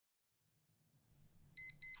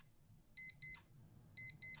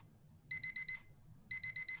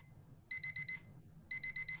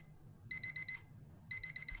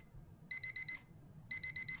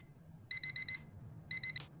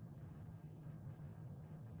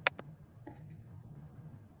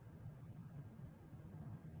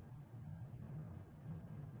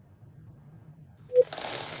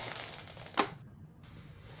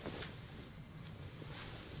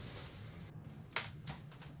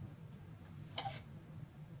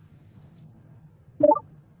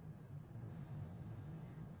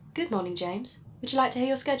Good morning, James. Would you like to hear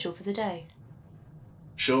your schedule for the day?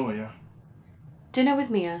 Sure, yeah. Dinner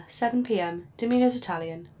with Mia, 7 p.m, Domino's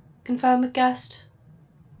Italian. Confirm with guest?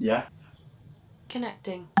 Yeah?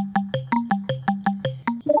 Connecting.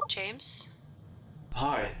 James?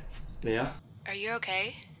 Hi, Mia. Are you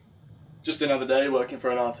okay? Just another day working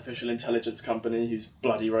for an artificial intelligence company whose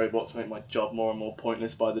bloody robots make my job more and more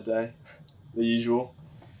pointless by the day. The usual.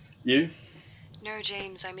 You? No,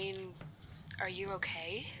 James, I mean, are you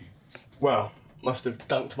okay? Well, must have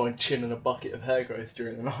dunked my chin in a bucket of hair growth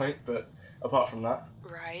during the night, but apart from that...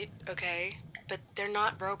 Right, okay. But they're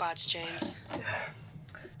not robots, James.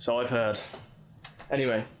 So I've heard.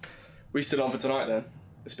 Anyway, we still on for tonight then?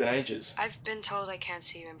 It's been ages. I've been told I can't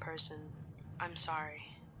see you in person. I'm sorry.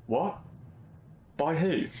 What? By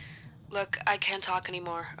who? Look, I can't talk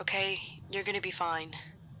anymore, okay? You're gonna be fine.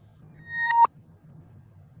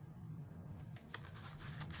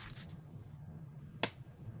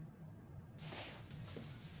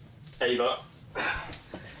 Ava,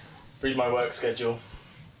 read my work schedule.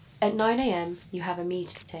 At 9 a.m, you have a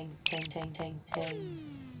meeting. Ting, ting, ting, ting.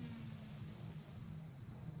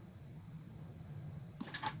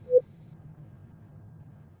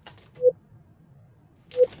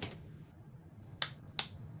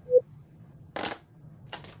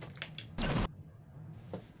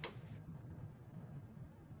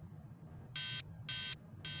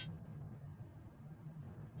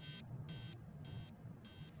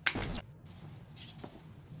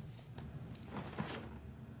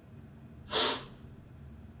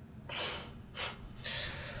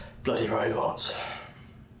 Bloody robots.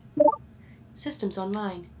 Systems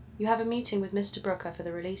online. You have a meeting with Mr. Brooker for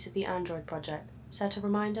the release of the Android project. Set a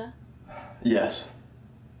reminder? Yes.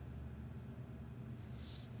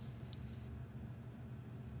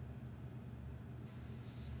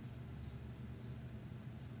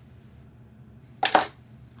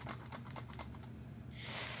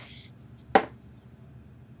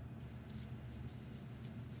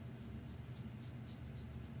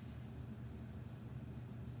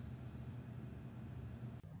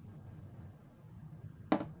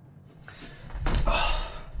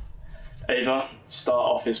 Ava, start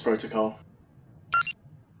office protocol.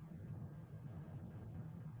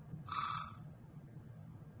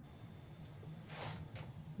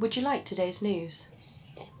 Would you like today's news?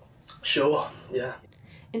 Sure, yeah.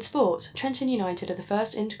 In sports, Trenton United are the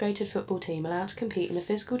first integrated football team allowed to compete in the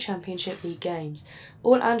Physical Championship League games.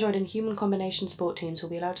 All Android and human combination sport teams will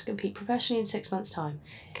be allowed to compete professionally in 6 months' time,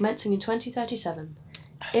 commencing in 2037.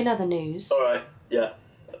 In other news... Alright, yeah,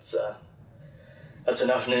 that's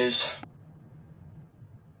enough news.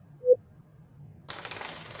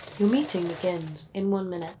 Your meeting begins in 1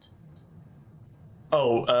 minute.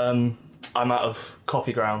 Oh, I'm out of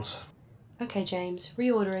coffee grounds. Okay, James,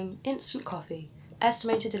 reordering instant coffee.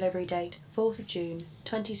 Estimated delivery date, 4th of June,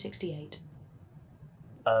 2068.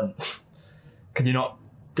 Can you not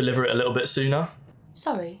deliver it a little bit sooner?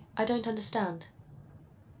 Sorry, I don't understand.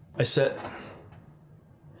 I said...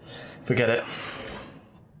 Forget it.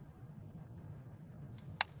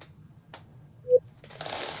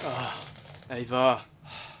 Ava.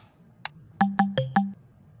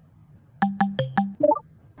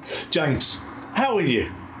 James, how are you?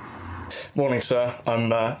 Morning, sir.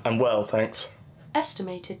 I'm well, thanks.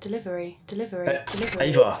 Estimated delivery.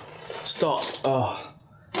 Ava, stop. Oh.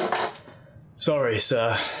 Sorry,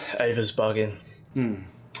 sir. Ava's bugging.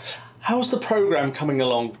 How's the program coming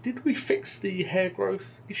along? Did we fix the hair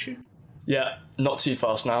growth issue? Yeah, not too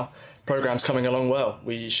fast now. Program's coming along well.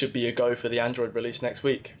 We should be a go for the Android release next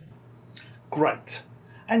week. Great.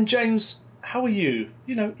 And James, how are you?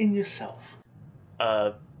 You know, in yourself?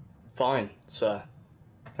 Fine, sir.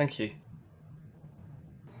 Thank you.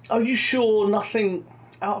 Are you sure nothing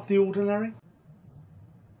out of the ordinary?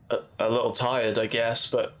 A little tired, I guess,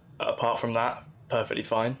 but apart from that, perfectly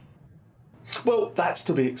fine. Well, that's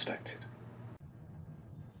to be expected.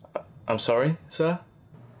 I'm sorry, sir?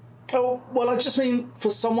 Oh, well, I just mean for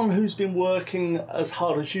someone who's been working as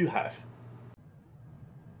hard as you have.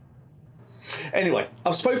 Anyway,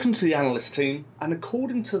 I've spoken to the analyst team, and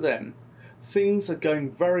according to them, things are going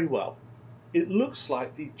very well. It looks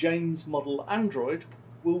like the James model Android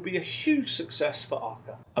will be a huge success for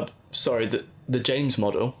Arca. I'm sorry, the James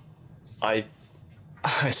model? I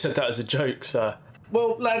said that as a joke, sir.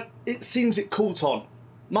 Well, lad, it seems it caught on.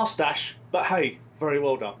 Mustache, but hey, very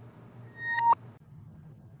well done.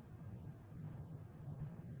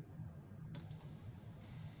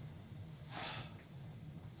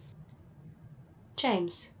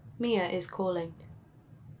 James, Mia is calling.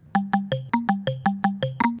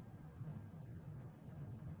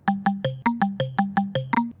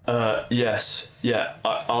 Yes. Yeah,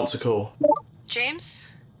 answer call. James?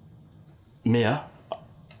 Mia?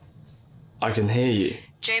 I can hear you.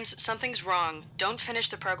 James, something's wrong. Don't finish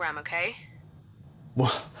the program, okay?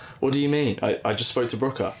 What do you mean? I just spoke to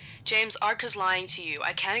Brooker. James, Arca's lying to you.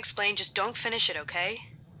 I can't explain, just don't finish it, okay?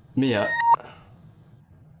 Mia?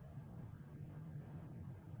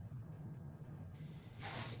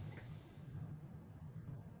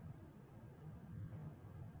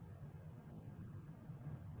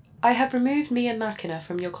 I have removed Mia Machina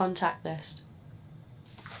from your contact list.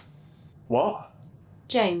 What?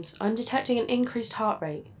 James, I'm detecting an increased heart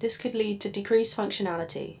rate. This could lead to decreased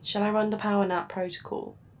functionality. Shall I run the power nap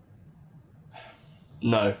protocol?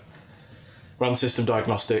 No. Run system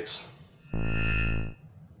diagnostics.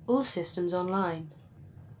 All systems online.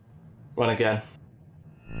 Run again.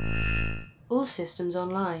 All systems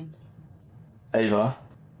online. Ava?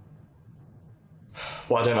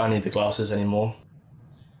 Why don't I need the glasses anymore?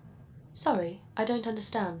 Sorry, I don't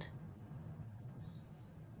understand.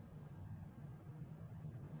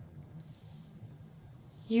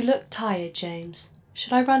 You look tired, James.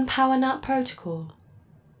 Should I run power nap protocol?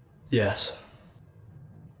 Yes.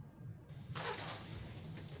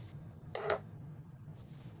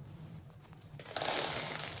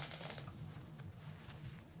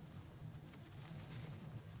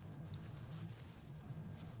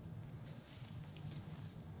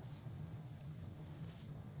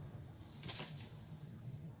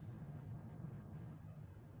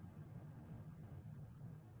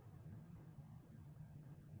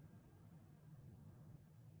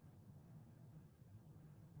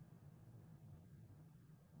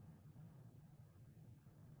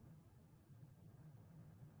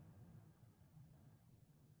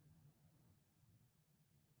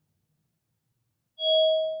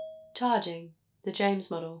 Charging. The James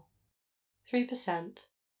model. 3%.